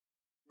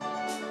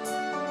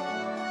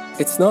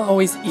It's not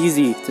always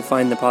easy to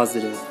find the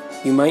positive.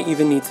 You might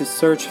even need to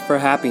search for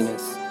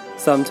happiness.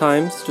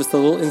 Sometimes, just a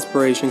little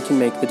inspiration can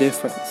make the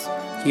difference.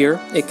 Here,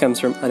 it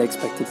comes from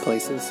unexpected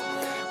places.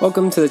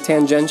 Welcome to the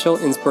Tangential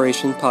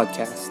Inspiration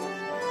Podcast.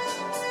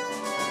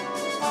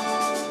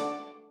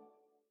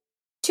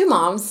 Two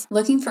moms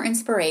looking for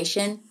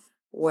inspiration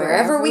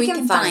wherever we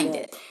can find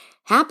it.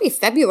 Happy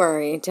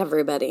February to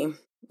everybody.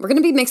 We're going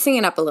to be mixing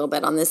it up a little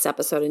bit on this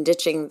episode and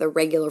ditching the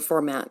regular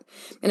format.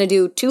 I'm going to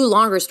do two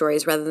longer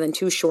stories rather than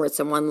two shorts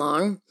and one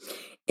long.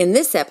 In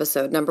this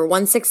episode, number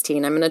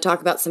 116, I'm going to talk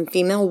about some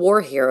female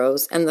war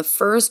heroes and the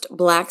first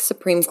Black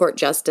Supreme Court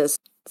Justice,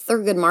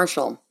 Thurgood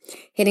Marshall,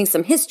 hitting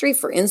some history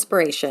for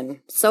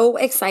inspiration. So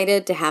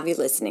excited to have you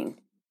listening.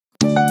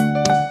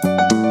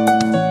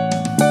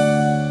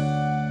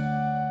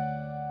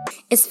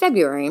 It's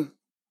February.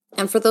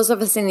 And for those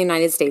of us in the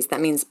United States,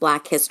 that means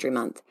Black History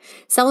Month.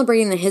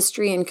 Celebrating the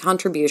history and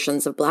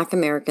contributions of Black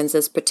Americans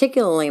is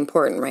particularly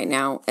important right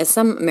now, as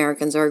some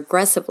Americans are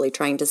aggressively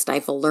trying to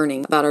stifle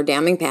learning about our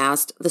damning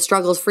past, the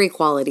struggles for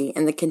equality,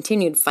 and the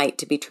continued fight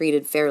to be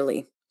treated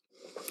fairly.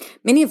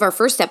 Many of our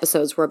first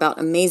episodes were about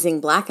amazing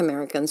Black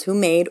Americans who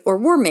made or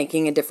were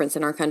making a difference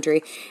in our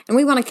country, and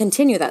we want to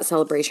continue that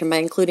celebration by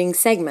including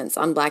segments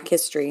on Black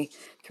history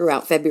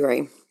throughout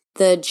February.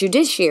 The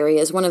judiciary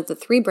is one of the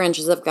three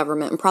branches of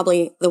government and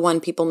probably the one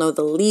people know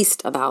the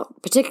least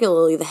about,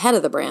 particularly the head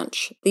of the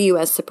branch, the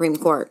U.S. Supreme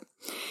Court.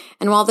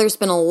 And while there's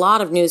been a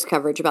lot of news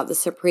coverage about the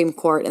Supreme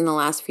Court in the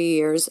last few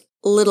years,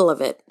 little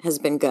of it has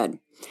been good.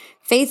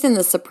 Faith in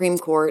the Supreme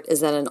Court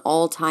is at an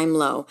all-time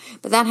low,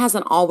 but that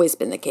hasn't always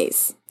been the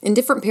case. In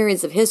different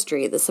periods of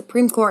history, the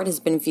Supreme Court has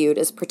been viewed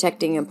as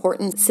protecting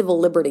important civil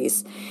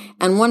liberties,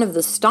 and one of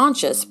the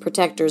staunchest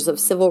protectors of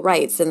civil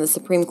rights in the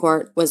Supreme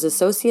Court was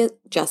Associate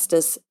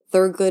Justice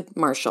Thurgood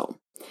Marshall.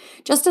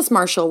 Justice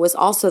Marshall was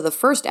also the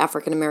first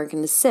African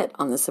American to sit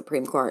on the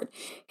Supreme Court.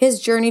 His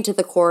journey to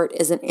the court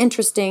is an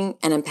interesting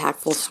and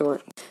impactful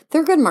story.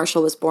 Thurgood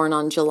Marshall was born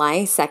on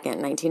July 2,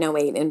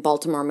 1908 in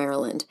Baltimore,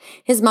 Maryland.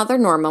 His mother,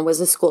 Norma, was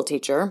a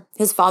schoolteacher.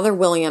 His father,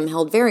 William,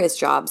 held various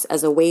jobs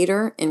as a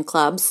waiter in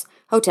clubs,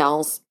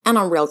 hotels, and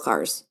on rail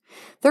cars.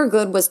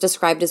 Thurgood was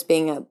described as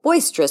being a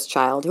boisterous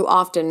child who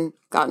often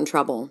got in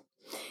trouble.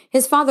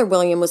 His father,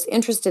 William, was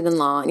interested in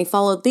law, and he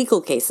followed legal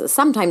cases,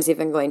 sometimes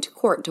even going to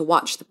court to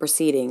watch the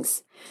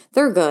proceedings.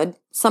 Thurgood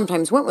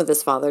sometimes went with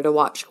his father to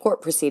watch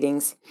court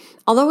proceedings.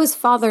 Although his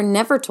father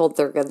never told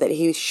Thurgood that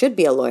he should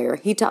be a lawyer,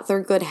 he taught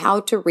Thurgood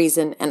how to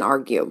reason and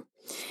argue.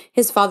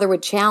 His father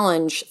would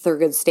challenge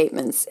Thurgood's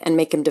statements and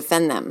make him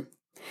defend them.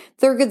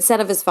 Thurgood said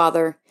of his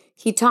father,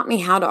 "He taught me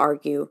how to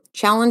argue,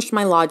 challenged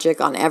my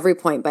logic on every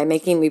point by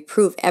making me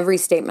prove every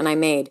statement I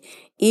made,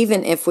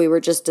 even if we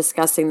were just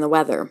discussing the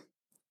weather."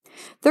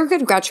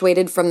 Thurgood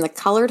graduated from the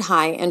Colored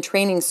High and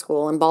Training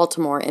School in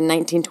Baltimore in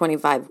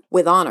 1925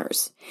 with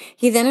honors.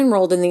 He then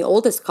enrolled in the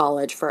oldest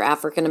college for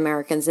African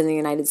Americans in the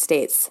United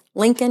States,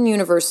 Lincoln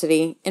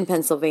University in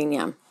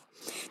Pennsylvania.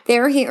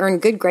 There, he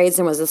earned good grades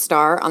and was a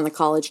star on the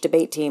college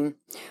debate team.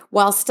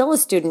 While still a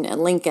student at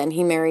Lincoln,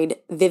 he married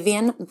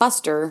Vivian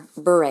Buster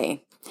Bure.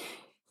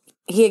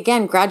 He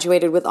again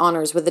graduated with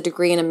honors with a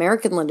degree in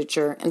American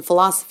literature and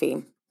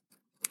philosophy.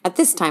 At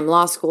this time,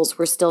 law schools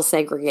were still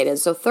segregated,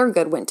 so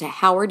Thurgood went to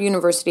Howard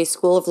University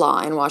School of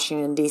Law in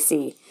Washington,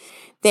 D.C.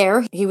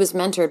 There, he was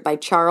mentored by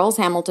Charles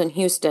Hamilton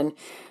Houston,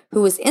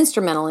 who was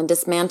instrumental in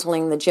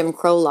dismantling the Jim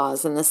Crow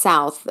laws in the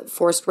South that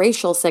forced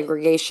racial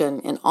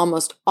segregation in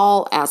almost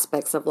all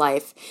aspects of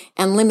life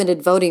and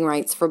limited voting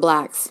rights for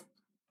blacks.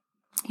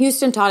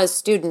 Houston taught his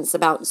students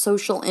about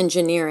social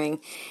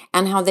engineering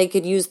and how they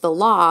could use the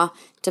law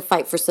to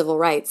fight for civil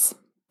rights.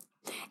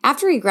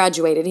 After he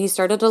graduated, he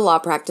started a law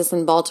practice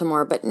in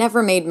Baltimore, but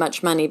never made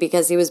much money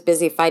because he was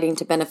busy fighting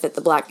to benefit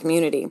the Black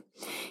community.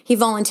 He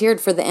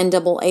volunteered for the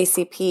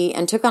NAACP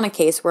and took on a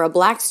case where a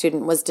Black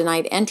student was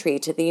denied entry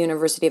to the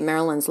University of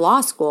Maryland's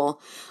law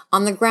school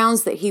on the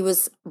grounds that he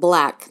was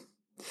Black.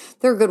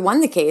 Thurgood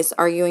won the case,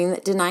 arguing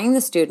that denying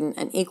the student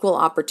an equal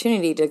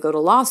opportunity to go to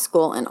law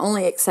school and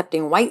only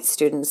accepting white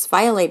students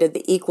violated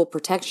the Equal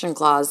Protection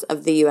Clause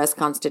of the U.S.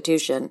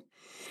 Constitution.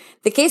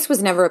 The case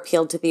was never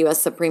appealed to the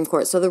U.S. Supreme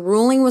Court, so the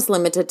ruling was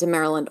limited to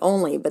Maryland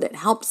only, but it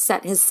helped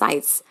set his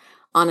sights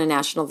on a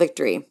national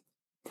victory.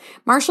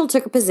 Marshall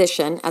took a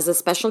position as a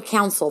special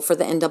counsel for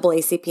the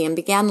NAACP and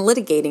began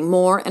litigating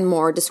more and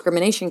more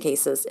discrimination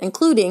cases,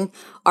 including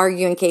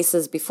arguing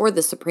cases before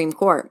the Supreme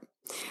Court.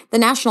 The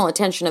national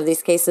attention of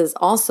these cases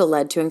also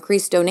led to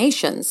increased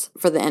donations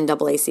for the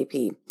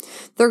NAACP.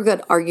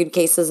 Thurgood argued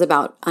cases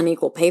about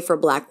unequal pay for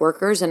Black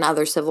workers and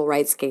other civil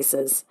rights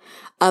cases.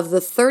 Of the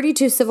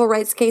 32 civil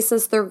rights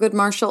cases Thurgood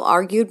Marshall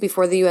argued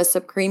before the U.S.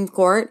 Supreme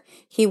Court,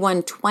 he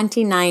won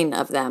 29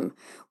 of them,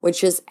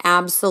 which is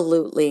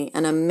absolutely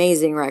an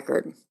amazing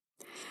record.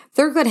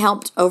 Thurgood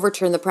helped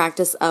overturn the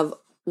practice of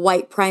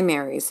white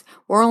primaries,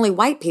 where only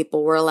white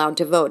people were allowed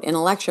to vote in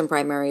election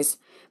primaries,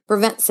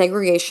 prevent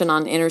segregation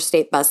on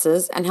interstate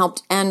buses, and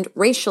helped end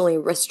racially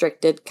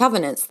restricted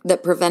covenants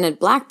that prevented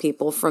Black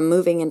people from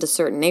moving into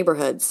certain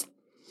neighborhoods.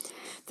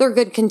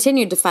 Thurgood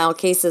continued to file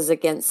cases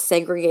against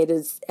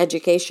segregated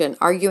education,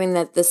 arguing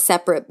that the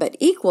separate but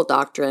equal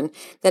doctrine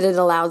that it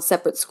allowed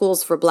separate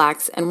schools for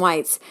blacks and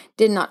whites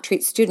did not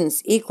treat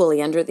students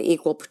equally under the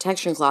Equal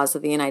Protection Clause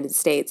of the United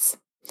States.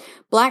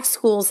 Black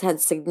schools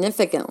had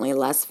significantly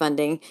less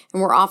funding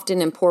and were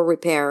often in poor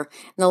repair,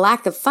 and the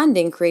lack of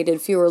funding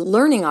created fewer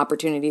learning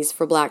opportunities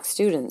for black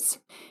students.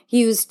 He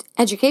used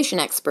education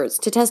experts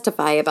to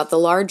testify about the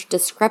large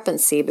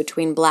discrepancy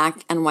between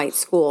black and white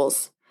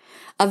schools.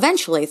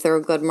 Eventually,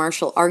 Thurgood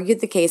Marshall argued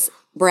the case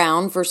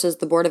Brown versus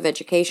the Board of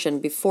Education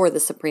before the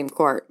Supreme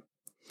Court.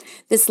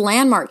 This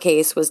landmark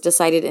case was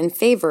decided in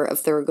favor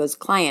of Thurgood's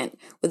client,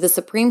 with the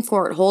Supreme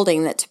Court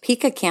holding that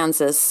Topeka,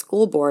 Kansas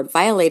school board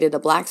violated a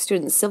black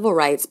student's civil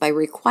rights by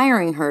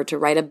requiring her to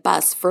ride a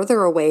bus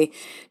further away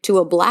to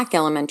a black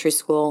elementary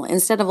school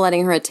instead of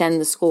letting her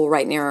attend the school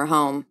right near her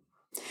home.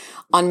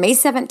 On May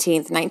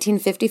 17,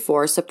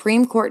 1954,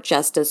 Supreme Court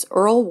Justice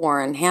Earl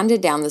Warren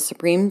handed down the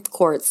Supreme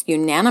Court's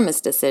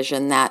unanimous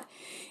decision that,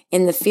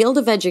 in the field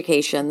of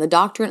education, the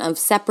doctrine of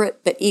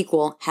separate but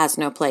equal has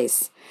no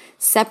place.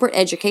 Separate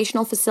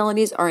educational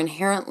facilities are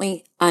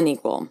inherently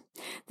unequal.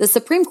 The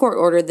Supreme Court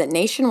ordered that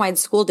nationwide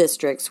school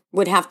districts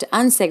would have to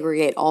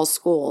unsegregate all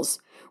schools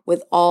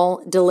with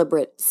all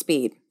deliberate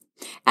speed.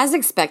 As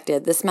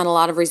expected, this meant a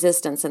lot of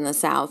resistance in the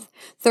South.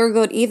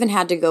 Thurgood even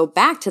had to go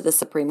back to the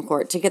Supreme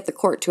Court to get the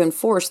court to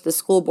enforce the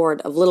school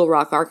board of Little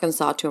Rock,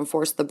 Arkansas, to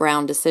enforce the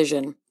Brown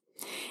decision.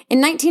 In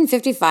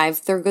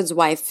 1955, Thurgood's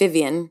wife,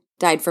 Vivian,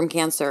 died from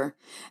cancer.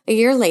 A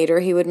year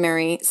later, he would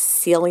marry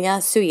Celia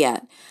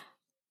Suyet,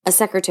 a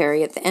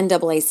secretary at the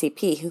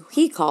NAACP, who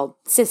he called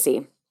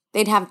Sissy.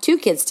 They'd have 2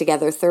 kids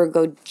together,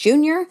 Thurgood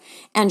Jr.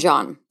 and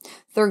John.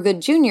 Thurgood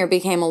Jr.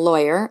 became a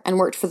lawyer and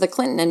worked for the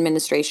Clinton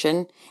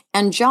administration,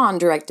 and John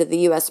directed the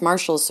U.S.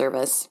 Marshals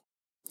Service.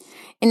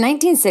 In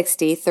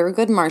 1960,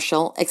 Thurgood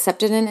Marshall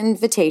accepted an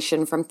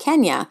invitation from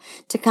Kenya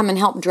to come and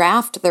help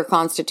draft their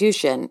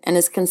constitution and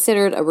is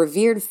considered a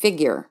revered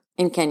figure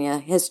in Kenya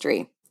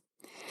history.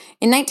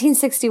 In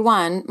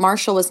 1961,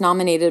 Marshall was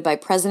nominated by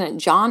President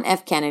John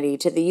F. Kennedy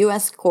to the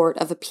U.S. Court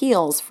of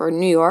Appeals for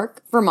New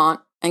York,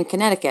 Vermont, and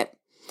Connecticut.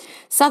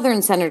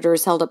 Southern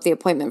senators held up the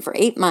appointment for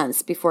 8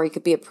 months before he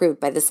could be approved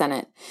by the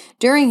Senate.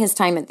 During his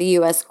time at the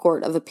U.S.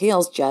 Court of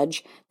Appeals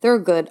judge,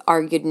 Thurgood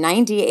argued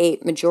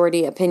 98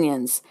 majority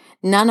opinions,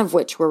 none of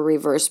which were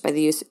reversed by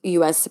the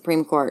U.S.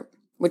 Supreme Court,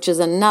 which is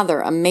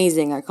another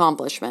amazing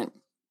accomplishment.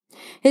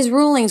 His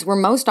rulings were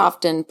most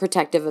often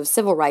protective of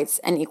civil rights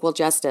and equal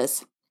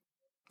justice.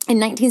 In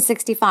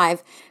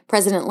 1965,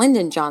 President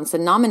Lyndon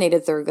Johnson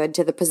nominated Thurgood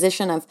to the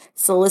position of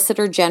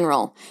Solicitor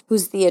General,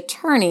 who's the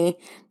attorney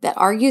that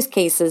argues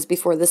cases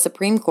before the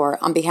Supreme Court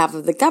on behalf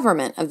of the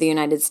government of the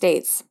United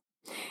States.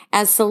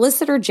 As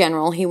Solicitor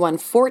General, he won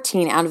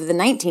 14 out of the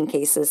 19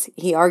 cases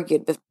he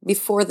argued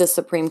before the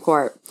Supreme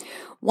Court.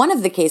 One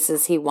of the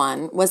cases he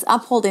won was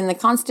upholding the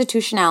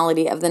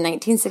constitutionality of the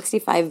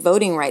 1965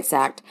 Voting Rights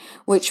Act,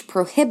 which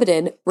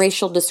prohibited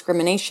racial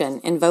discrimination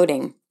in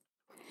voting.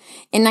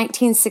 In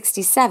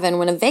 1967,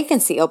 when a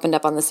vacancy opened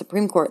up on the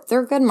Supreme Court,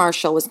 Thurgood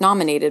Marshall was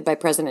nominated by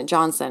President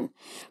Johnson.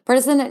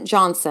 President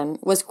Johnson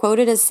was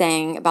quoted as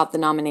saying about the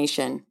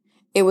nomination,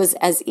 "It was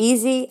as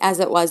easy as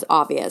it was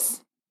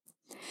obvious."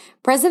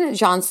 President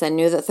Johnson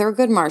knew that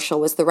Thurgood Marshall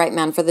was the right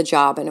man for the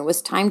job, and it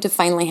was time to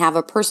finally have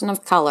a person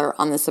of color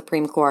on the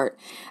Supreme Court.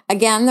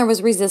 Again, there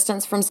was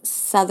resistance from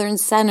Southern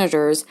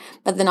senators,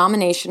 but the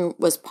nomination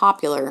was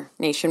popular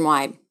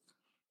nationwide.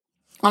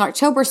 On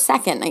October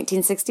 2,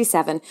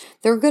 1967,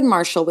 Thurgood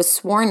Marshall was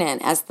sworn in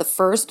as the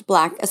first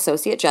black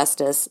Associate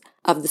Justice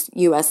of the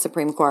U.S.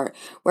 Supreme Court,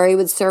 where he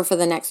would serve for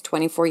the next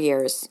 24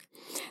 years.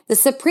 The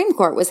Supreme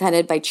Court was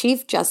headed by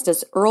Chief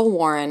Justice Earl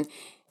Warren,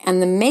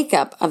 and the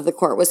makeup of the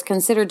court was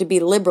considered to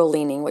be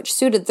liberal-leaning, which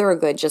suited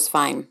Thurgood just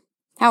fine.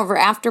 However,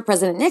 after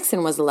President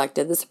Nixon was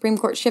elected, the Supreme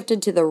Court shifted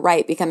to the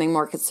right, becoming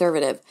more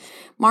conservative.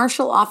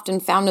 Marshall often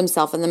found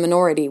himself in the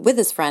minority with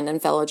his friend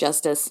and fellow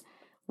Justice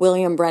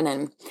William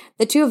Brennan.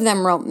 The two of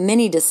them wrote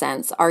many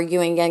dissents,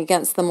 arguing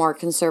against the more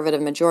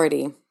conservative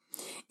majority.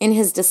 In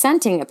his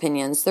dissenting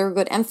opinions,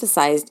 Thurgood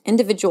emphasized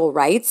individual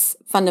rights,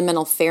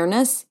 fundamental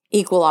fairness,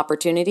 equal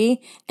opportunity,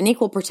 and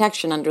equal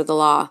protection under the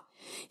law.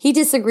 He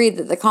disagreed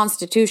that the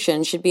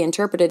Constitution should be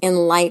interpreted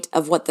in light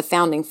of what the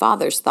Founding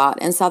Fathers thought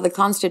and saw the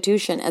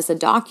Constitution as a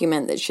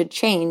document that should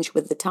change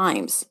with the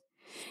times.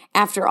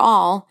 After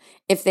all,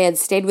 if they had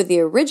stayed with the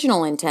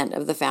original intent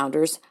of the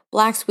founders,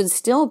 blacks would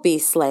still be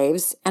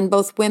slaves, and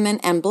both women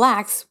and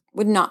blacks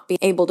would not be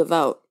able to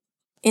vote.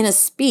 In a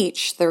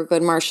speech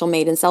Thurgood Marshall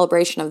made in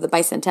celebration of the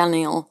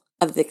bicentennial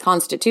of the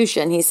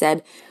Constitution, he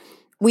said,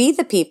 "We,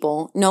 the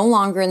people, no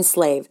longer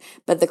enslave,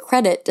 but the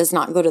credit does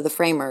not go to the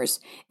framers.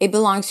 It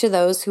belongs to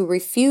those who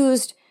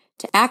refused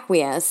to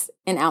acquiesce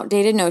in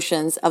outdated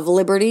notions of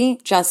liberty,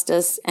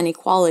 justice, and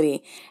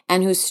equality,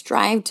 and who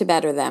strive to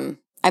better them.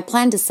 I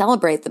plan to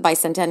celebrate the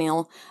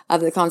bicentennial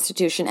of the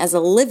Constitution as a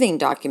living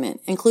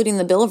document, including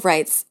the Bill of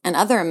Rights and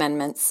other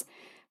amendments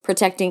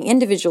protecting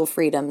individual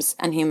freedoms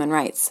and human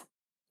rights."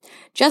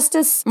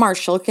 Justice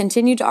Marshall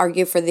continued to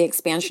argue for the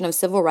expansion of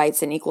civil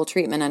rights and equal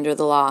treatment under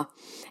the law.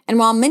 And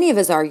while many of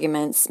his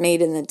arguments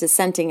made in the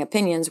dissenting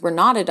opinions were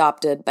not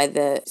adopted by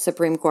the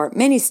Supreme Court,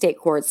 many state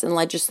courts and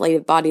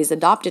legislative bodies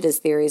adopted his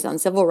theories on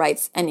civil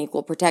rights and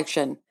equal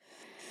protection.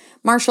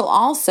 Marshall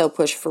also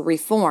pushed for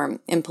reform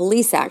in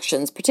police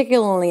actions,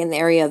 particularly in the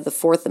area of the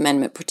Fourth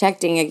Amendment,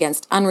 protecting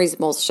against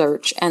unreasonable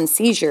search and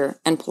seizure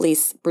and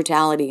police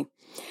brutality.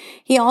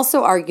 He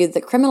also argued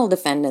that criminal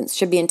defendants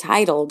should be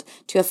entitled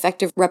to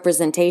effective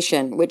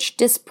representation, which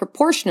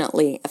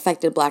disproportionately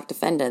affected black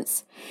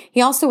defendants.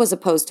 He also was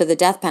opposed to the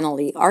death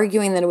penalty,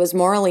 arguing that it was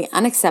morally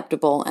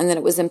unacceptable and that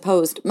it was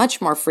imposed much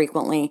more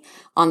frequently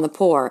on the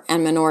poor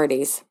and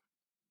minorities.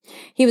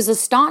 He was a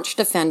staunch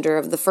defender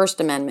of the First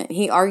Amendment.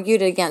 He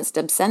argued against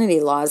obscenity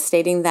laws,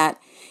 stating that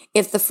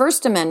if the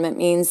First Amendment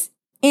means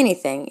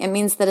anything, it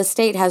means that a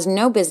state has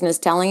no business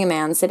telling a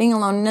man sitting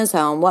alone in his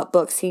home what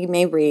books he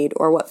may read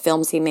or what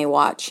films he may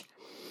watch.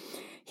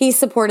 He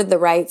supported the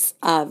rights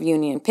of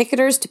union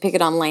picketers to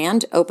picket on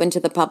land open to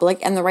the public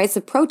and the rights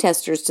of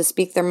protesters to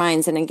speak their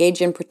minds and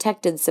engage in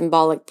protected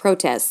symbolic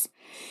protests.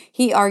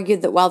 He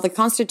argued that while the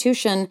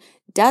Constitution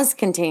does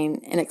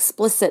contain an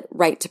explicit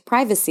right to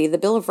privacy, the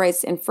Bill of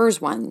Rights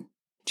infers one.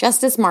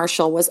 Justice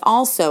Marshall was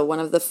also one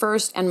of the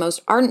first and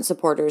most ardent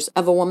supporters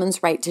of a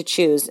woman's right to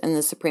choose in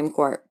the Supreme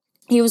Court.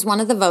 He was one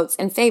of the votes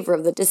in favor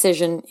of the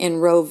decision in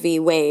Roe v.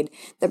 Wade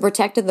that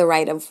protected the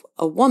right of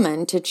a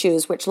woman to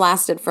choose, which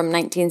lasted from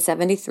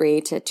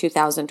 1973 to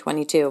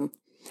 2022.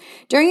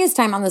 During his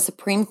time on the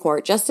Supreme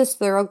Court, Justice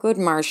Thurgood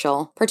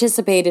Marshall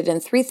participated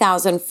in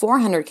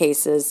 3,400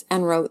 cases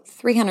and wrote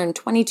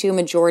 322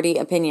 majority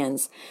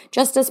opinions.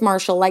 Justice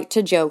Marshall liked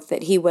to joke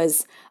that he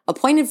was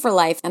appointed for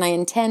life and I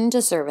intend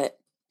to serve it.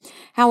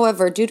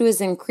 However, due to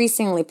his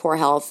increasingly poor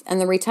health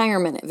and the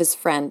retirement of his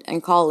friend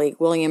and colleague,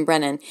 William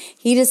Brennan,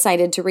 he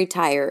decided to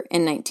retire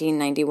in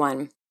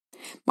 1991.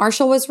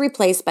 Marshall was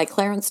replaced by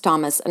Clarence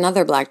Thomas,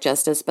 another black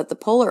justice, but the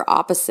polar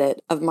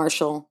opposite of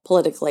Marshall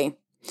politically.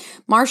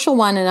 Marshall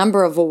won a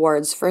number of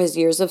awards for his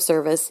years of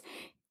service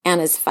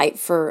and his fight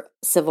for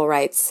civil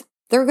rights.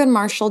 Thurgood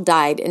Marshall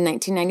died in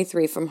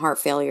 1993 from heart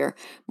failure.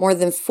 More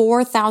than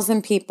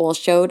 4,000 people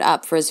showed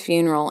up for his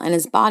funeral, and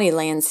his body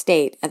lay in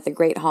state at the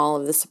Great Hall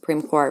of the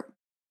Supreme Court.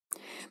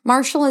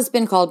 Marshall has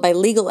been called by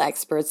legal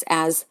experts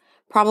as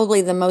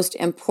probably the most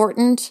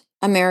important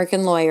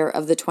American lawyer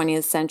of the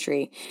 20th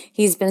century.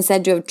 He's been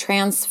said to have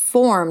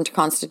transformed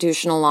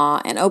constitutional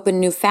law and opened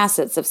new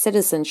facets of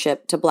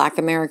citizenship to Black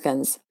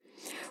Americans.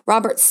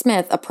 Robert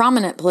Smith, a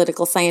prominent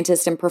political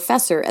scientist and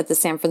professor at the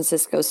San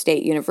Francisco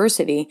State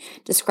University,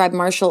 described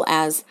Marshall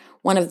as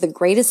one of the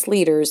greatest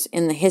leaders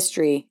in the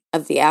history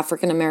of the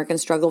African American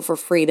struggle for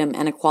freedom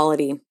and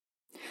equality.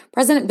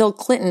 President Bill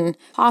Clinton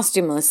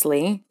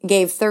posthumously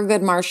gave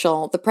Thurgood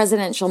Marshall the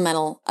Presidential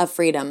Medal of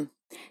Freedom.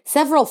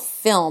 Several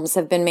films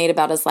have been made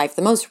about his life.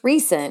 The most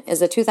recent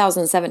is a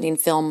 2017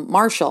 film,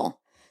 Marshall,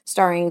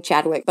 starring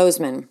Chadwick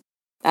Boseman.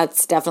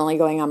 That's definitely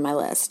going on my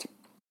list.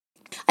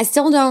 I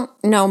still don't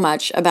know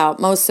much about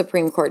most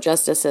Supreme Court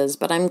justices,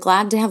 but I'm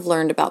glad to have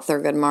learned about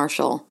Thurgood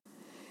Marshall.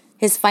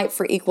 His fight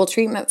for equal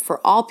treatment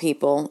for all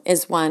people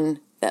is one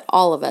that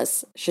all of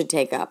us should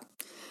take up.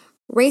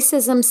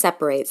 Racism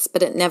separates,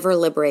 but it never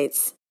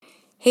liberates.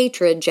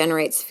 Hatred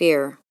generates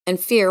fear, and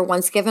fear,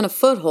 once given a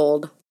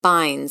foothold,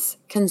 binds,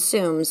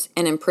 consumes,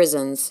 and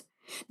imprisons.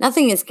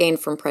 Nothing is gained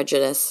from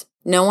prejudice.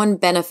 No one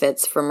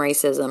benefits from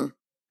racism.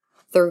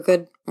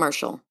 Thurgood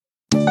Marshall.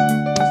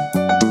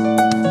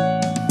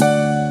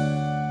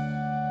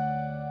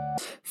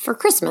 For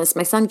Christmas,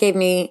 my son gave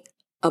me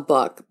a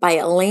book by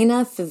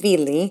Elena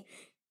Favilli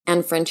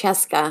and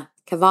Francesca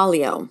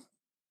Cavaglio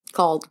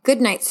called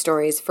Goodnight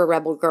Stories for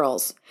Rebel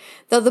Girls.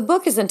 Though the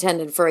book is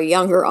intended for a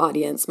younger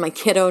audience, my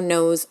kiddo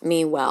knows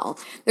me well.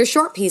 They're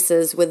short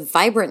pieces with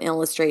vibrant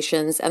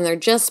illustrations, and they're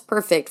just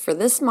perfect for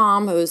this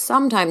mom who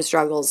sometimes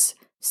struggles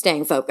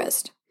staying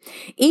focused.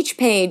 Each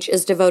page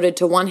is devoted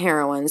to one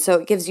heroine, so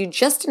it gives you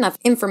just enough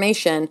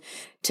information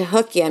to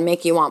hook you and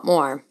make you want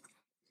more.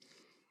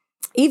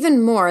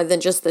 Even more than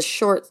just the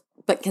short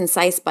but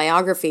concise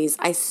biographies,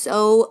 I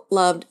so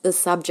loved the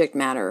subject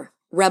matter,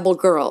 Rebel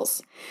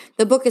Girls.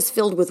 The book is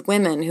filled with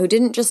women who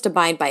didn't just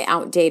abide by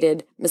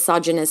outdated,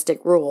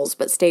 misogynistic rules,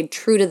 but stayed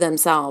true to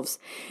themselves.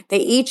 They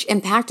each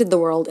impacted the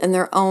world in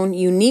their own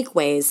unique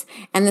ways,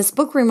 and this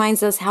book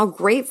reminds us how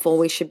grateful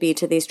we should be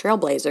to these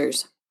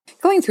trailblazers.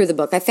 Going through the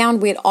book, I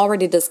found we had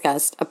already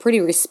discussed a pretty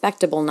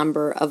respectable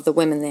number of the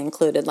women they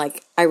included,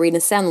 like Irina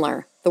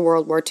Sendler, the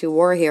World War II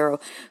war hero,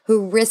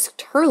 who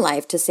risked her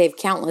life to save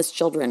countless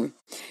children.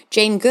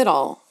 Jane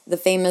Goodall, the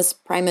famous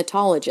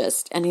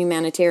primatologist and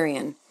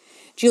humanitarian.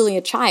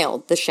 Julia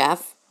Child, the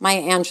chef.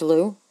 Maya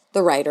Angelou,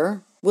 the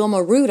writer.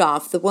 Wilma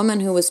Rudolph, the woman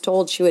who was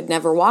told she would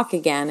never walk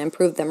again and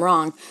proved them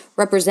wrong,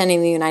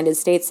 representing the United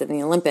States in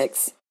the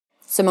Olympics.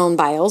 Simone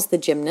Biles, the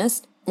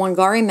gymnast.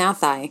 Wangari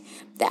Maathai,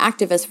 the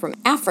activist from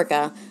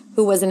Africa,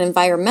 who was an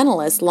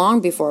environmentalist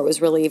long before it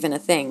was really even a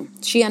thing.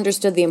 She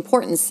understood the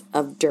importance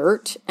of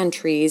dirt and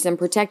trees and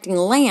protecting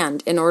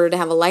land in order to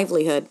have a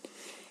livelihood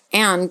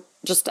and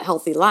just a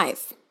healthy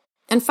life.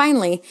 And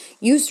finally,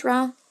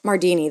 Yusra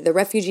Mardini, the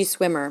refugee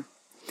swimmer.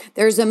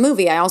 There's a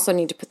movie, I also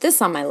need to put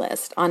this on my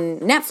list, on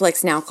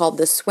Netflix now called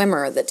The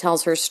Swimmer that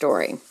tells her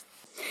story.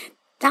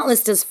 That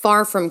list is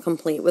far from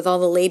complete with all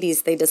the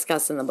ladies they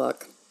discuss in the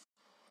book.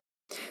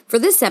 For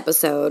this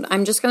episode,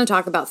 I'm just going to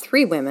talk about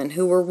 3 women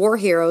who were war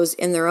heroes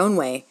in their own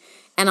way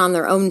and on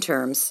their own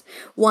terms.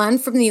 1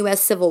 from the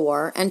U.S. Civil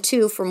War and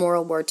 2 from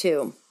World War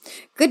II.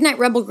 Goodnight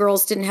Rebel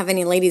Girls didn't have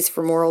any ladies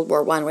from World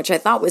War I, which I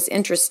thought was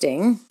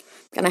interesting.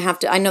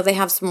 I know they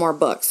have some more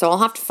books, so I'll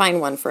have to find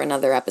one for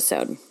another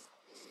episode.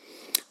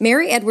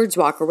 Mary Edwards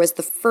Walker was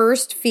the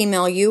first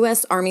female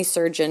U.S. Army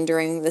surgeon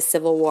during the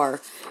Civil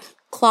War.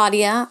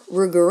 Claudia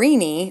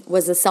Rugarini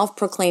was a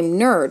self-proclaimed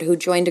nerd who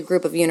joined a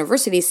group of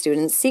university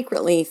students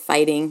secretly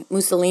fighting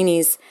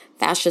Mussolini's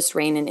fascist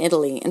reign in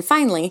Italy. And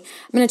finally,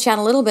 I'm going to chat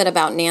a little bit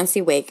about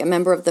Nancy Wake, a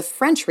member of the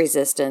French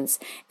Resistance,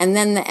 and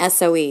then the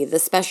SOE, the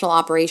Special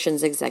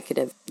Operations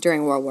Executive,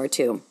 during World War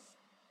II.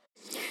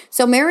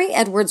 So Mary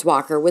Edwards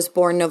Walker was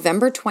born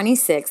November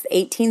 26,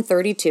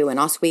 1832 in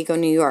Oswego,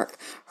 New York.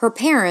 Her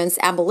parents,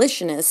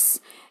 abolitionists,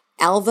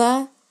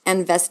 Alva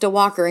and Vesta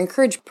Walker,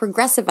 encouraged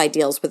progressive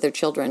ideals with their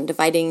children,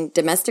 dividing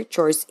domestic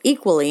chores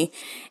equally,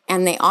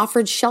 and they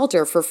offered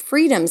shelter for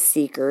freedom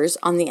seekers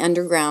on the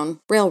Underground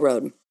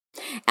Railroad.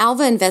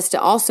 Alva and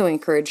Vesta also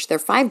encouraged their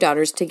 5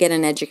 daughters to get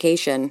an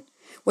education,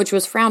 which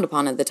was frowned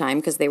upon at the time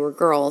because they were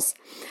girls.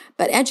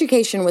 But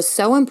education was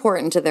so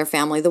important to their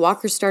family, the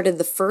Walkers started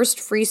the first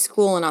free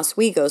school in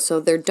Oswego so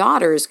their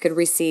daughters could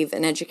receive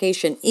an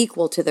education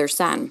equal to their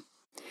son.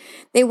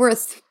 They were a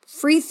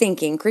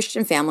free-thinking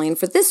Christian family, and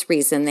for this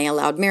reason, they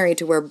allowed Mary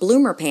to wear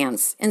bloomer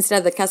pants instead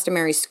of the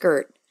customary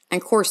skirt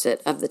and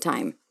corset of the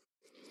time.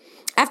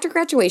 After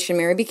graduation,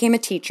 Mary became a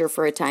teacher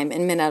for a time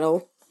in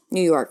Minetto,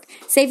 New York,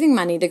 saving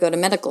money to go to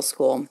medical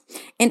school.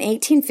 In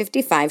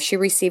 1855, she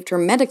received her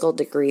medical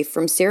degree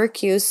from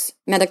Syracuse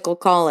Medical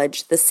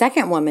College, the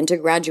second woman to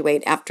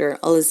graduate after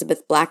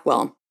Elizabeth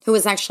Blackwell, who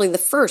was actually the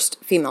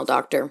first female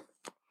doctor.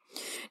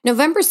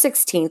 November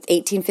 16,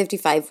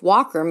 1855,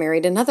 Walker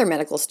married another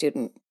medical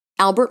student,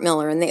 Albert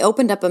Miller, and they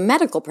opened up a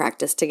medical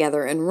practice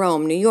together in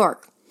Rome, New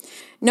York.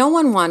 No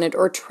one wanted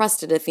or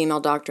trusted a female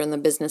doctor, and the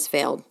business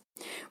failed.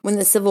 When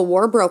the Civil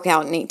War broke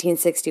out in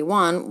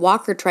 1861,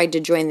 Walker tried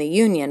to join the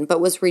Union, but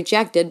was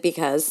rejected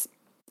because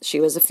she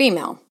was a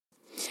female.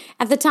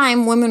 At the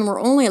time, women were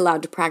only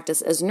allowed to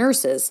practice as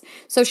nurses,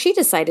 so she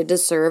decided to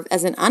serve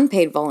as an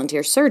unpaid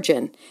volunteer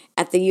surgeon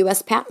at the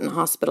U.S. Patton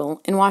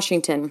Hospital in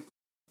Washington.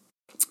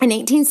 In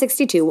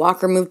 1862,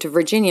 Walker moved to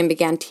Virginia and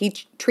began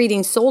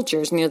treating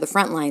soldiers near the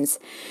front lines.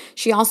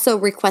 She also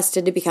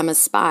requested to become a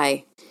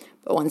spy,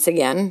 but once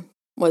again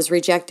was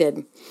rejected.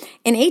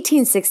 In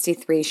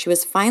 1863, she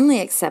was finally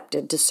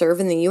accepted to serve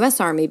in the U.S.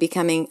 Army,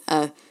 becoming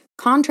a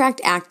contract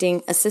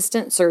acting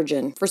assistant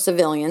surgeon for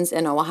civilians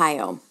in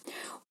Ohio.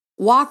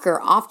 Walker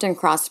often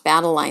crossed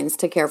battle lines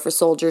to care for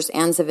soldiers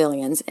and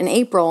civilians. In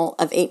April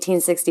of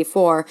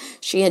 1864,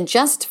 she had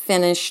just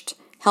finished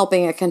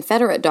helping a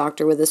Confederate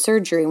doctor with a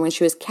surgery when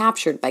she was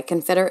captured by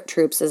Confederate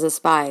troops as a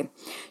spy.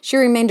 She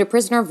remained a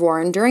prisoner of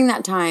war, and during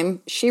that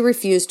time, she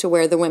refused to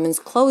wear the women's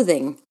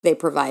clothing they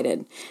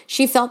provided.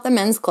 She felt the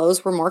men's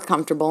clothes were more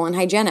comfortable and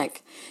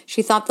hygienic.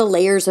 She thought the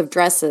layers of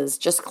dresses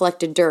just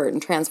collected dirt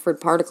and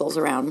transferred particles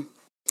around.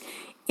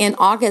 In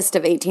August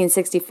of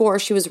 1864,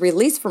 she was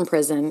released from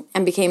prison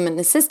and became an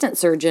assistant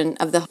surgeon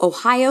of the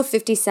Ohio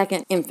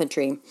 52nd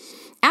Infantry.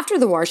 After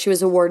the war, she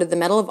was awarded the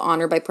Medal of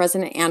Honor by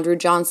President Andrew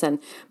Johnson,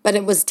 but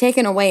it was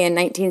taken away in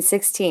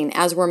 1916,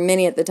 as were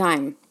many at the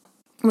time.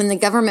 When the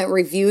government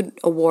reviewed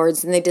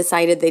awards and they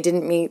decided they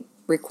didn't meet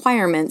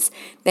requirements,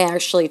 they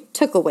actually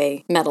took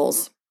away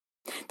medals.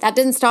 That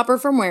didn't stop her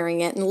from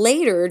wearing it, and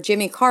later,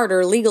 Jimmy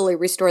Carter legally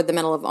restored the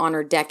Medal of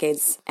Honor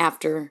decades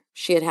after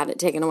she had it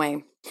taken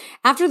away.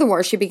 After the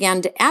war, she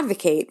began to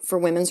advocate for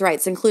women's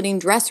rights, including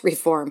dress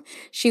reform.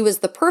 She was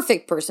the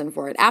perfect person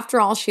for it.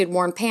 After all, she had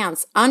worn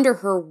pants under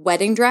her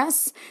wedding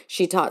dress.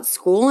 She taught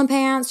school in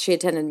pants. She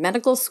attended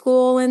medical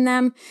school in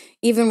them,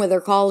 even with her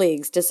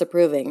colleagues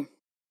disapproving.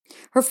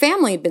 Her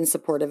family had been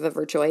supportive of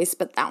her choice,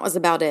 but that was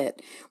about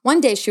it.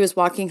 One day, she was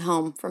walking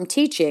home from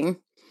teaching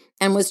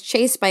and was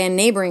chased by a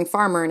neighboring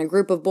farmer and a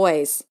group of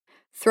boys,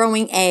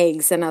 throwing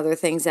eggs and other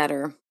things at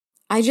her.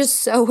 I just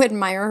so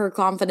admire her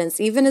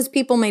confidence. Even as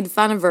people made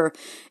fun of her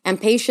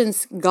and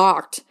patients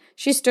gawked,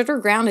 she stood her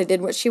ground and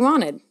did what she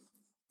wanted.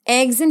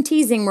 Eggs and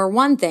teasing were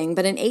one thing,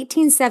 but in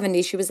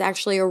 1870 she was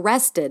actually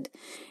arrested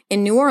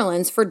in New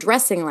Orleans for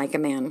dressing like a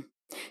man.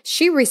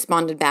 She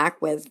responded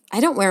back with, "I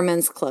don't wear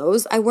men's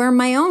clothes, I wear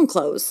my own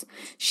clothes."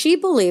 She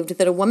believed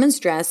that a woman's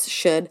dress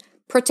should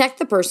protect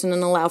the person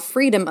and allow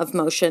freedom of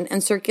motion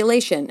and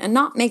circulation, and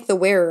not make the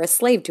wearer a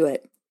slave to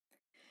it.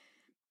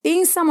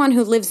 Being someone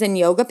who lives in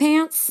yoga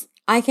pants,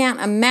 I can't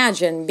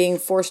imagine being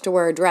forced to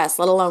wear a dress,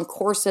 let alone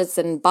corsets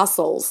and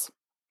bustles.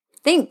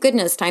 Thank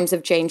goodness times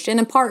have changed, and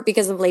in part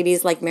because of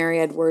ladies like Mary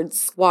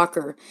Edwards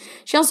Walker.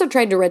 She also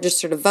tried to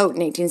register to vote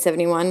in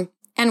 1871,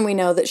 and we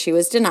know that she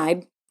was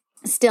denied.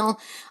 Still,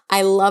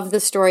 I love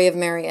the story of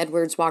Mary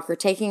Edwards Walker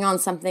taking on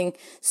something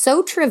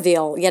so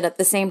trivial, yet at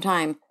the same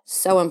time,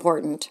 So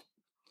important.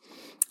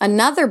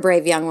 Another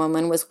brave young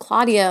woman was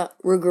Claudia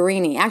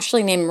Rugarini,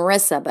 actually named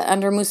Marissa, but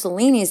under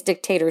Mussolini's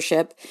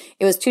dictatorship,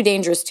 it was too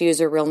dangerous to use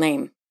her real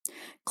name.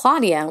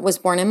 Claudia was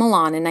born in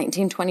Milan in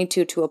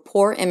 1922 to a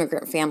poor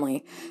immigrant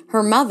family.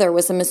 Her mother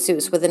was a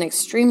masseuse with an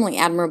extremely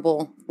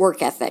admirable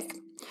work ethic.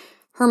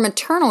 Her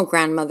maternal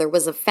grandmother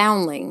was a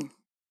foundling.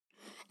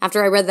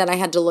 After I read that, I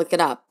had to look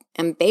it up.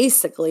 And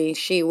basically,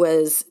 she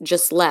was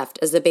just left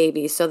as a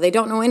baby, so they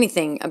don't know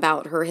anything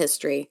about her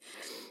history.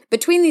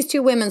 Between these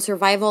two women,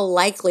 survival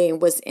likely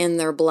was in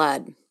their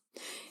blood.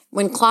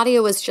 When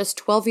Claudia was just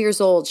 12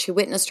 years old, she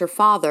witnessed her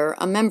father,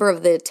 a member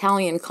of the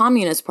Italian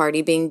Communist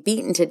Party, being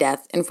beaten to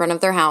death in front of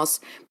their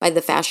house by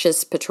the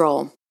fascist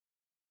patrol.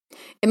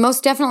 It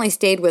most definitely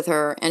stayed with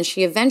her, and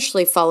she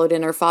eventually followed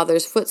in her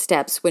father's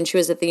footsteps when she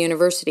was at the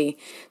university,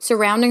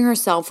 surrounding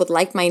herself with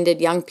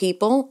like-minded young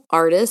people,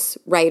 artists,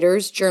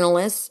 writers,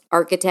 journalists,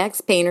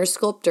 architects, painters,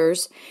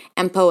 sculptors,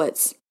 and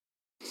poets.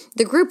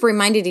 The group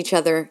reminded each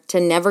other to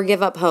never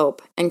give up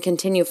hope and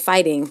continue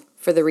fighting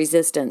for the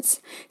resistance.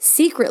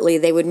 Secretly,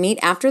 they would meet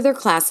after their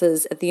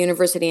classes at the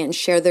university and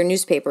share their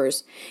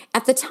newspapers.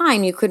 At the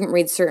time, you couldn't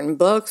read certain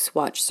books,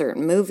 watch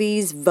certain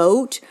movies,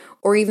 vote,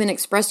 or even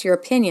express your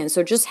opinion,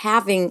 so just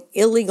having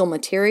illegal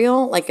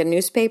material like a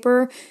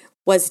newspaper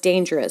was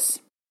dangerous.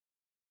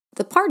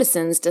 The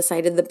partisans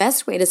decided the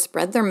best way to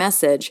spread their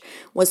message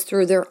was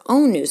through their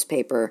own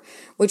newspaper,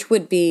 which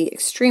would be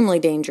extremely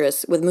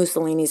dangerous with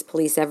Mussolini's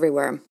police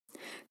everywhere.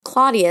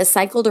 Claudia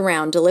cycled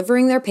around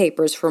delivering their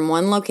papers from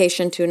one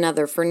location to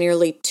another for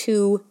nearly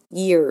 2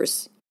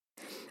 years.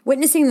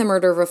 Witnessing the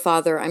murder of her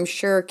father, I'm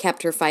sure,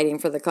 kept her fighting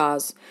for the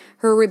cause.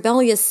 Her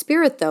rebellious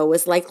spirit, though,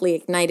 was likely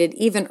ignited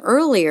even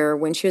earlier.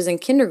 When she was in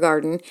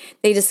kindergarten,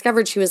 they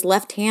discovered she was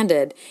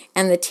left-handed,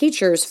 and the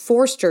teachers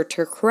forced her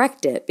to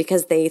correct it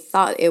because they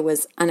thought it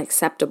was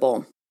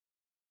unacceptable.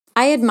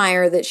 I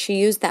admire that she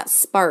used that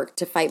spark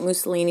to fight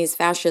Mussolini's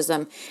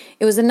fascism.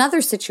 It was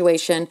another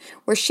situation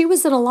where she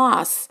was at a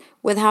loss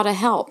with how to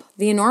help.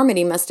 The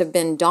enormity must have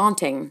been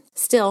daunting.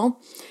 Still,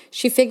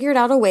 she figured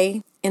out a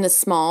way, in a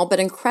small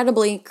but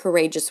incredibly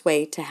courageous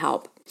way, to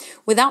help.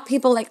 Without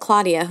people like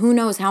Claudia, who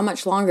knows how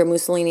much longer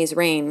Mussolini's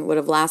reign would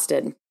have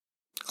lasted.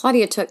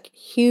 Claudia took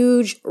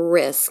huge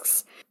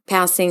risks,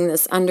 passing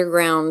this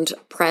underground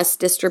press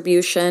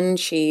distribution.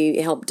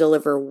 She helped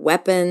deliver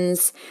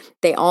weapons.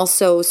 They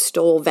also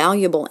stole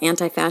valuable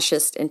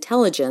anti-fascist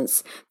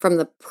intelligence from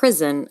the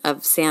prison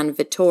of San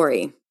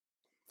Vittore.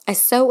 I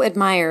so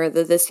admire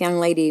that this young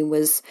lady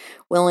was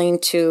willing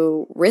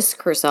to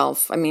risk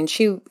herself. I mean,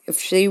 if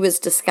she was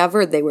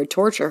discovered, they would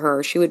torture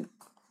her. She would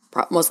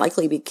most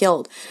likely be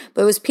killed.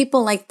 But it was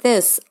people like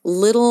this,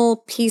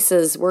 little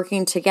pieces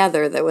working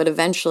together, that would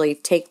eventually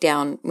take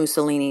down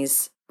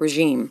Mussolini's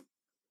regime.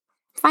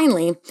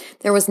 Finally,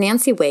 there was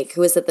Nancy Wake,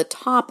 who was at the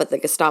top of the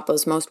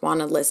Gestapo's most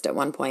wanted list at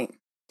one point.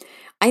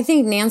 I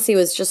think Nancy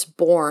was just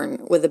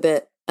born with a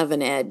bit of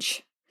an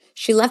edge.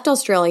 She left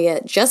Australia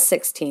at just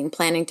 16,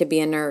 planning to be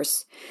a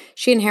nurse.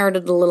 She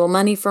inherited a little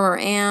money from her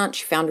aunt,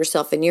 she found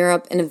herself in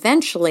Europe, and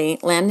eventually,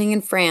 landing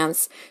in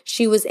France,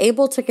 she was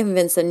able to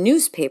convince a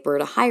newspaper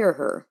to hire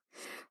her.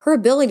 Her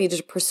ability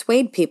to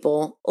persuade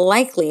people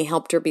likely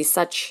helped her be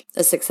such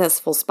a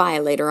successful spy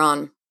later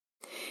on.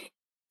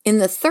 In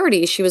the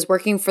 30s, she was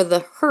working for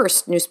the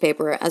Hearst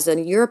newspaper as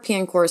a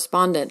European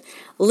correspondent.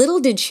 Little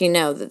did she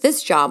know that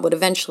this job would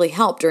eventually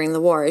help during the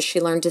war, as she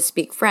learned to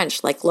speak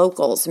French like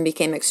locals and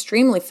became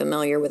extremely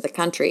familiar with the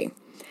country.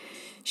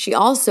 She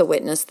also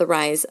witnessed the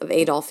rise of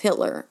Adolf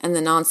Hitler and the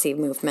Nazi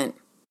movement.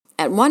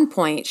 At one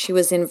point, she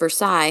was in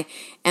Versailles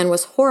and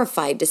was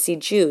horrified to see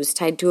Jews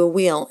tied to a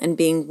wheel and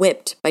being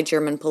whipped by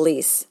German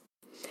police.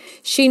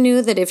 She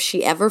knew that if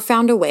she ever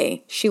found a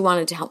way, she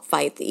wanted to help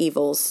fight the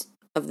evils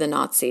of the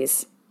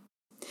Nazis.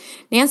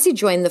 Nancy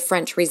joined the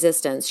French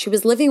resistance. She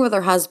was living with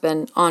her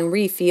husband,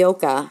 Henri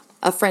Fiocca,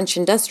 a French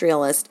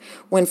industrialist,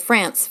 when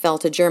France fell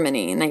to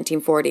Germany in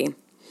 1940.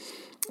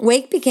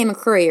 Wake became a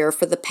courier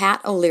for the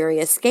Pat O'Leary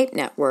Escape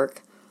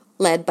Network,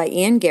 led by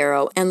Ian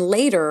Garrow and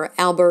later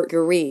Albert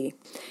Guerry.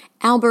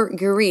 Albert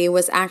Guerry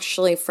was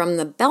actually from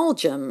the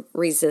Belgium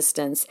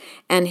resistance,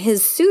 and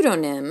his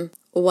pseudonym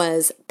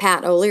was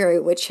Pat O'Leary,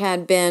 which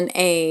had been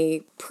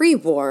a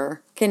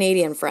pre-war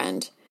Canadian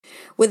friend.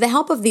 With the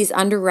help of these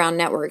underground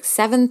networks,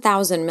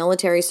 7,000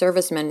 military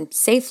servicemen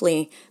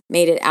safely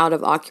made it out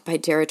of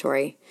occupied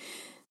territory.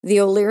 The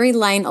O'Leary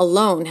line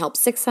alone helped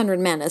 600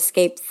 men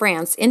escape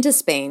France into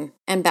Spain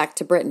and back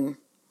to Britain.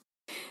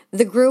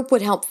 The group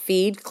would help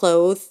feed,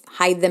 clothe,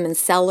 hide them in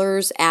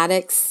cellars,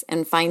 attics,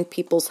 and find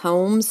people's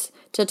homes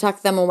to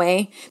tuck them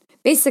away.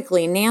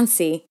 Basically,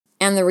 Nancy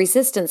and the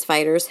resistance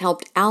fighters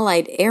helped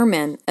Allied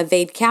airmen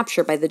evade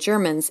capture by the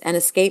Germans and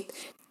escape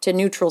to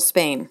neutral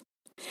Spain.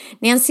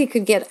 Nancy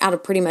could get out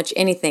of pretty much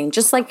anything,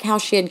 just like how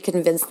she had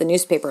convinced the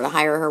newspaper to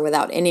hire her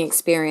without any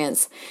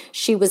experience.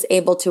 She was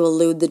able to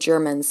elude the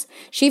Germans.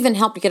 She even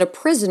helped get a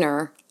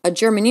prisoner a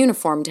German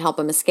uniform to help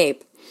him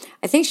escape.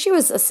 I think she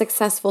was a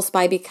successful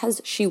spy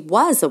because she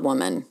was a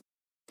woman.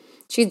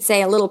 She'd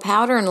say a little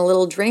powder and a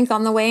little drink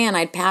on the way, and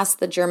I'd pass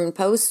the German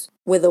post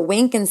with a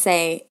wink and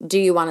say, "Do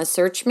you want to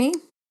search me?"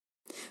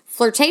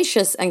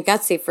 Flirtatious and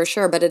gutsy for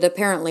sure, but it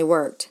apparently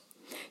worked.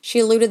 She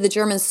eluded the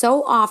Germans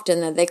so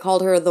often that they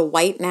called her the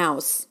White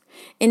Mouse.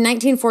 In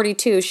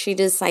 1942, she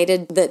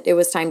decided that it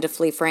was time to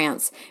flee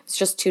France. It was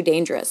just too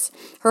dangerous.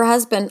 Her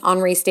husband,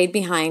 Henri, stayed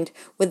behind.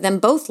 With them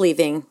both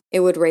leaving, it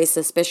would raise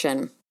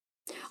suspicion.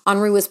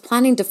 Henri was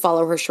planning to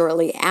follow her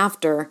shortly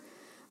after,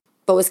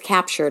 but was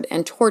captured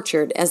and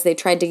tortured as they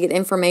tried to get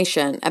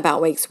information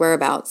about Wake's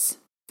whereabouts.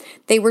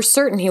 They were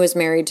certain he was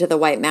married to the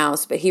White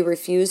Mouse, but he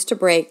refused to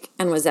break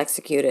and was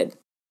executed.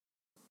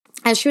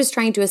 As she was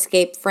trying to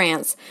escape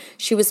France,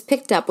 she was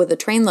picked up with a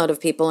trainload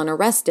of people and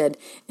arrested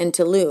in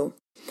Toulouse.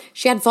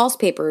 She had false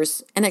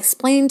papers and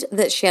explained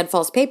that she had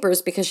false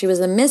papers because she was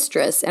a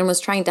mistress and was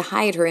trying to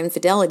hide her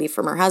infidelity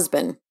from her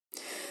husband.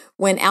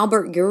 When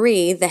Albert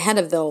Guéry, the head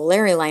of the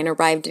O'Leary line,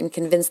 arrived and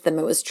convinced them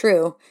it was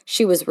true,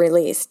 she was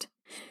released.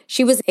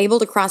 She was able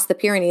to cross the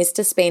Pyrenees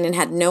to Spain and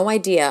had no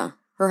idea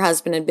her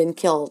husband had been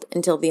killed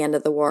until the end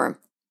of the war.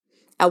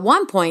 At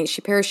one point,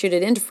 she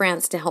parachuted into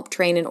France to help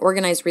train and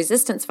organize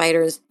resistance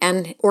fighters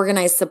and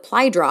organize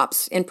supply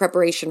drops in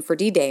preparation for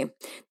D-Day.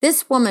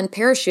 This woman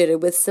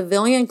parachuted with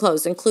civilian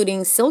clothes,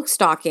 including silk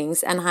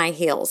stockings and high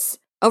heels.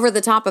 Over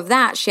the top of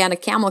that, she had a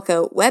camel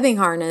coat, webbing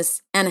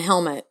harness, and a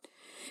helmet.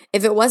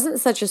 If it wasn't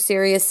such a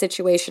serious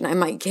situation, I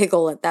might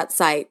giggle at that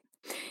sight.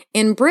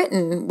 In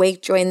Britain,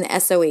 Wake joined the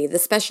SOE, the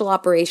Special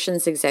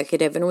Operations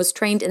Executive, and was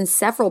trained in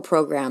several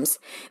programs.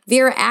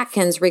 Vera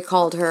Atkins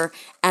recalled her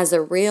as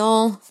a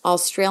real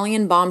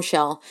Australian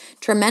bombshell.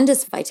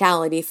 Tremendous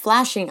vitality,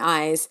 flashing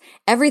eyes.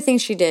 Everything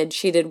she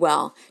did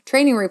well.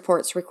 Training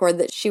reports record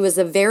that she was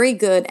a very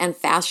good and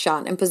fast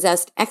shot and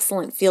possessed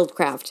excellent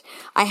fieldcraft.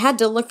 I had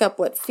to look up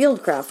what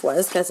fieldcraft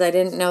was because I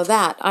didn't know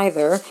that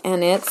either.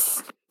 And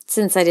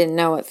since I didn't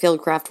know what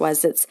fieldcraft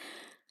was, it's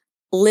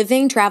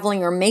living,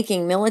 traveling, or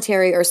making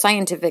military or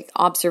scientific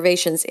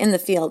observations in the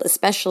field,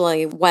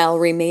 especially while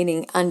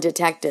remaining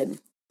undetected.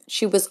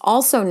 She was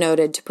also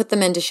noted to put the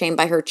men to shame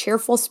by her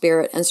cheerful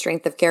spirit and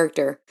strength of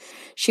character.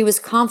 She was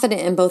confident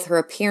in both her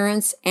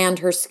appearance and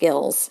her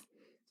skills,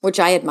 which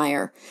I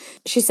admire.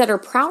 She said her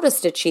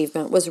proudest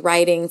achievement was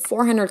riding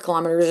 400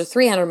 kilometers or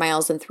 300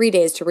 miles in 3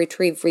 days to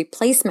retrieve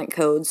replacement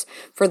codes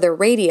for their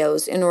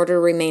radios in order to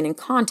remain in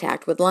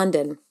contact with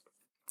London.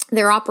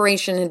 Their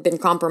operation had been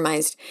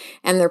compromised,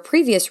 and their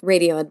previous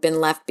radio had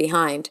been left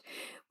behind.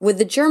 With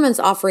the Germans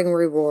offering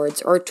rewards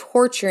or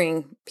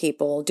torturing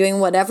people, doing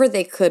whatever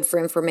they could for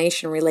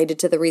information related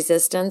to the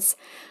resistance,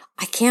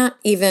 I can't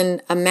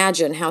even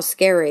imagine how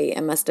scary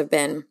it must have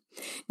been.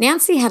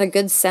 Nancy had a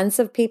good sense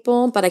of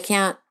people, but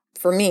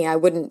I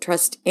wouldn't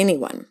trust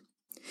anyone.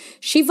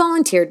 She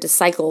volunteered to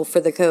cycle for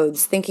the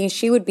codes, thinking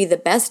she would be the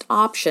best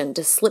option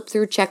to slip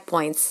through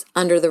checkpoints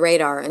under the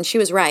radar, and she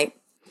was right.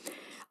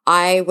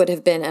 I would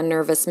have been a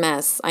nervous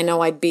mess. I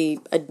know I'd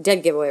be a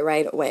dead giveaway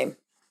right away.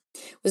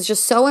 It was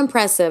just so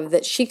impressive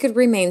that she could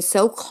remain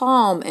so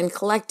calm and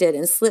collected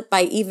and slip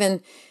by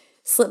even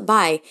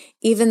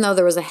though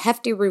there was a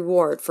hefty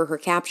reward for her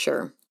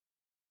capture.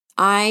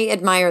 I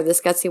admire this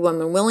gutsy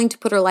woman willing to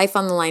put her life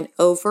on the line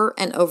over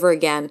and over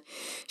again.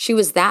 She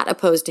was that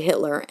opposed to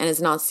Hitler and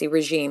his Nazi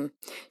regime.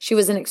 She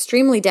was an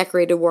extremely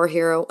decorated war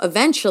hero.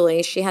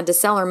 Eventually, she had to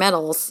sell her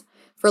medals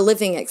for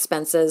living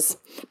expenses,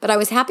 but I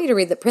was happy to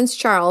read that Prince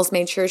Charles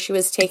made sure she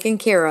was taken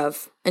care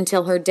of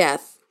until her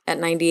death at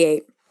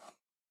 98.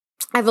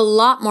 I have a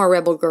lot more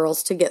rebel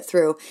girls to get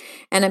through,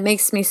 and it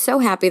makes me so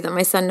happy that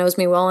my son knows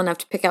me well enough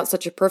to pick out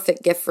such a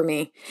perfect gift for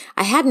me.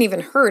 I hadn't even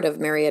heard of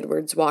Mary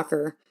Edwards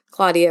Walker,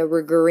 Claudia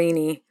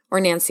Righerini, or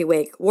Nancy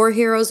Wake, war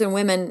heroes and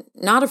women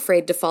not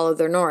afraid to follow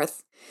their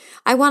north.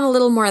 I want a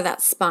little more of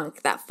that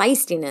spunk, that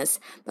feistiness,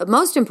 but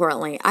most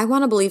importantly, I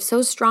want to believe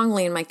so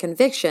strongly in my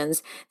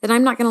convictions that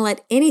I'm not going to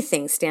let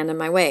anything stand in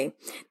my way.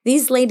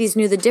 These ladies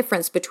knew the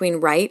difference between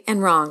right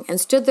and wrong and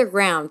stood their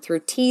ground through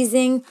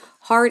teasing,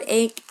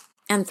 heartache,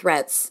 and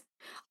threats.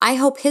 I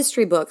hope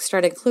history books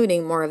start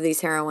including more of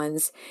these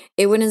heroines.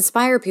 It would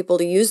inspire people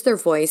to use their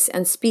voice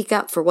and speak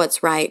up for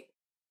what's right.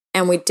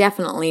 And we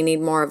definitely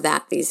need more of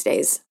that these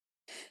days.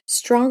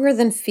 Stronger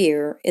than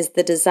fear is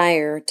the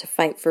desire to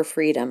fight for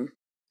freedom.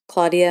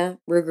 Claudia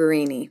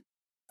Righerini.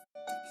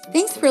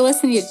 Thanks for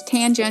listening to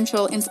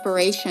Tangential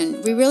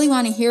Inspiration. We really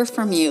want to hear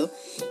from you.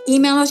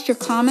 Email us your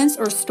comments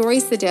or story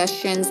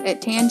suggestions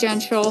at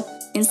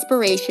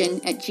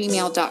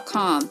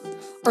tangentialinspiration@gmail.com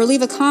or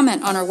leave a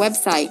comment on our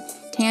website,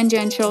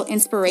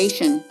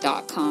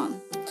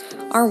 tangentialinspiration.com.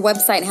 Our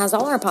website has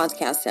all our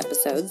podcast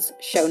episodes,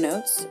 show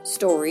notes,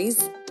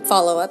 stories,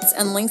 follow-ups,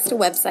 and links to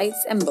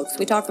websites and books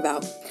we talk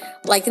about.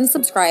 Like and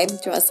subscribe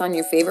to us on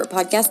your favorite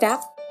podcast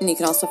app, and you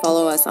can also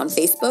follow us on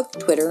Facebook,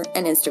 Twitter,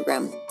 and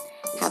Instagram.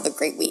 Have a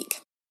great week.